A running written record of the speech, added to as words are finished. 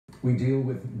We deal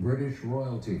with British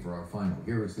royalty for our final.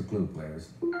 Here is the clue, players.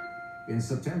 In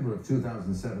September of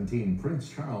 2017, Prince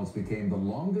Charles became the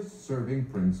longest-serving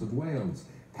Prince of Wales,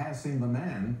 passing the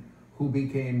man who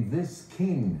became this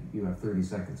king. You have 30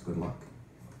 seconds. Good luck.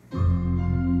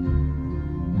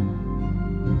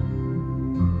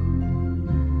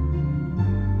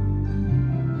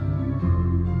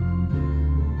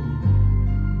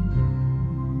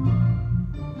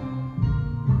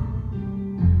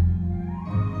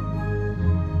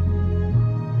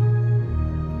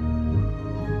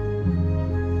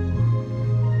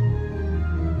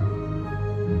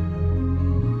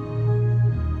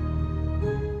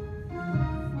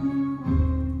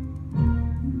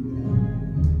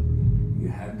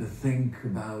 Think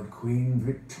about Queen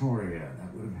Victoria.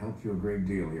 That would have helped you a great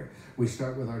deal here. We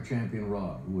start with our champion,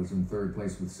 Rob, who was in third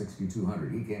place with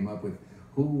 6,200. He came up with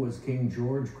who was King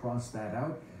George, crossed that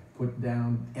out, put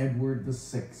down Edward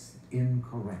VI.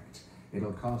 Incorrect.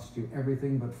 It'll cost you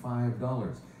everything but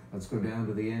 $5. Let's go down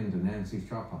to the end to Nancy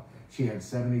Choppa. She had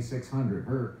 7,600.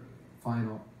 Her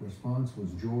final response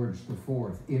was George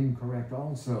IV. Incorrect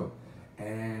also.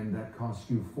 And that cost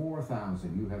you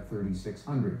 4,000. You have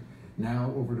 3,600.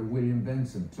 Now over to William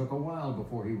Benson. Took a while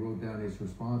before he wrote down his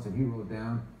response, and he wrote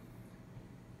down,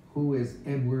 who is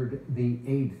Edward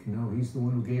VIII? No, he's the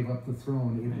one who gave up the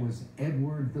throne. It was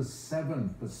Edward VII,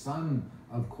 the son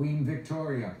of Queen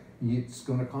Victoria. It's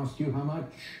going to cost you how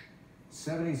much?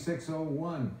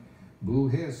 7,601. Boo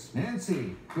hiss.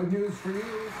 Nancy, good news for you.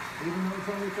 Even though it's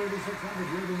only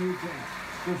 3,600, you're the new champ.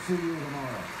 We'll see you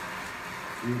tomorrow.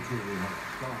 You too, we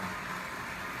hope. Bye.